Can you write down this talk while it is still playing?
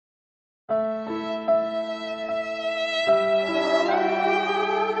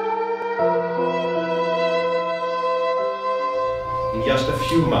in just a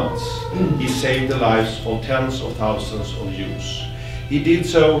few months, he saved the lives of tens of thousands of Jews. He did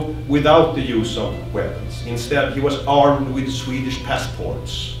so without the use of weapons. Instead, he was armed with Swedish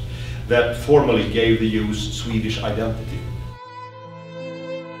passports that formally gave the Jews Swedish identity.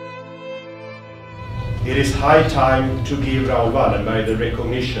 It is high time to give Raoul Wallenberg the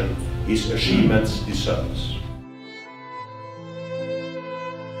recognition his achievements deserves.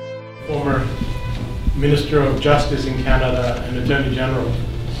 Former Minister of Justice in Canada and Attorney General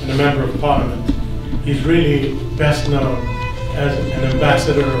and a Member of Parliament, he's really best known as an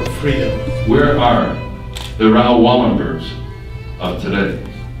ambassador of freedom. Where are the Raoul Wallenbergs of today?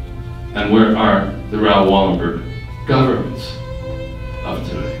 And where are the Raoul Wallenberg governments of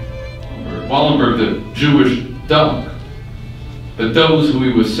today? Wallenberg, the Jewish dog, but those who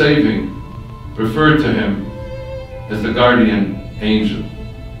he was saving referred to him as the guardian angel.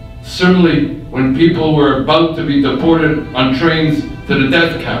 Similarly, when people were about to be deported on trains to the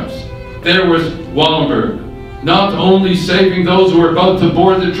death camps, there was Wallenberg, not only saving those who were about to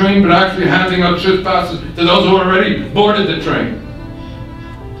board the train, but actually handing out shift passes to those who already boarded the train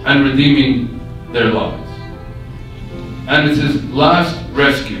and redeeming their lives. And it's his last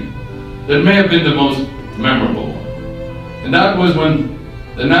rescue that may have been the most memorable one. And that was when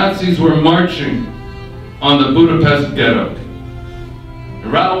the Nazis were marching on the Budapest ghetto.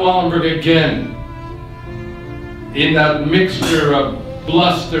 And Raoul Wallenberg again, in that mixture of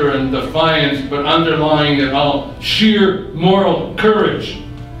bluster and defiance, but underlying it all, sheer moral courage,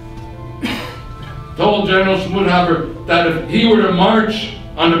 told General Schmidhuber that if he were to march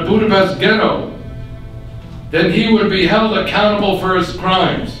on the Budapest ghetto, then he would be held accountable for his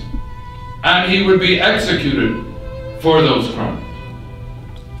crimes, and he would be executed for those crimes.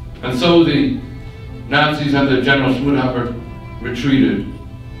 And so the Nazis under General Schmidhuber retreated,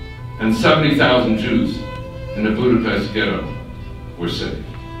 and 70,000 Jews in the Budapest ghetto were saved.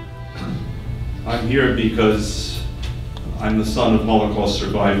 I'm here because I'm the son of Holocaust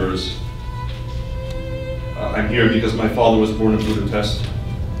survivors. I'm here because my father was born in Budapest,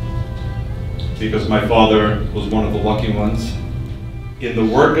 because my father was one of the lucky ones. In the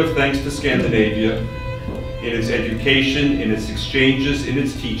work of Thanks to Scandinavia, in its education, in its exchanges, in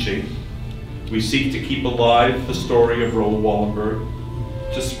its teaching, we seek to keep alive the story of Raoul Wallenberg,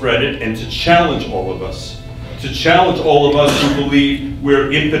 to spread it and to challenge all of us who believe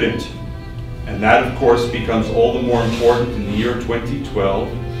we're impotent. And that, of course, becomes all the more important in the year 2012.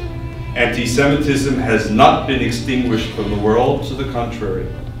 Anti-Semitism has not been extinguished from the world, to the contrary.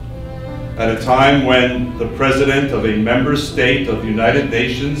 At a time when the president of a member state of the United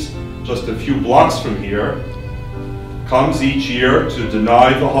Nations, just a few blocks from here, comes each year to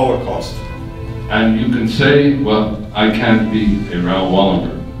deny the Holocaust. And you can say, well, I can't be a Raoul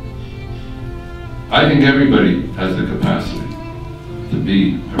Wallenberg. I think everybody has the capacity to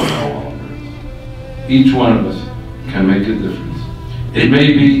be a Raoul Wallenberg. Each one of us can make a difference. It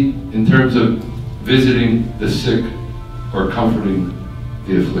may be in terms of visiting the sick or comforting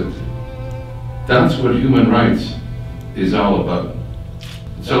the afflicted. That's what human rights is all about.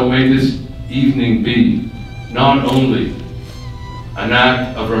 So may this evening be not only an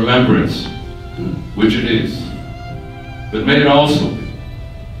act of remembrance, which it is, but may it also be,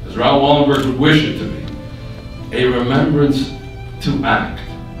 as Raoul Wallenberg would wish it to be, a remembrance to act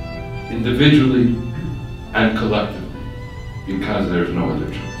individually and collectively, because there's no other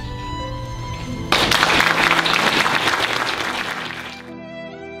choice.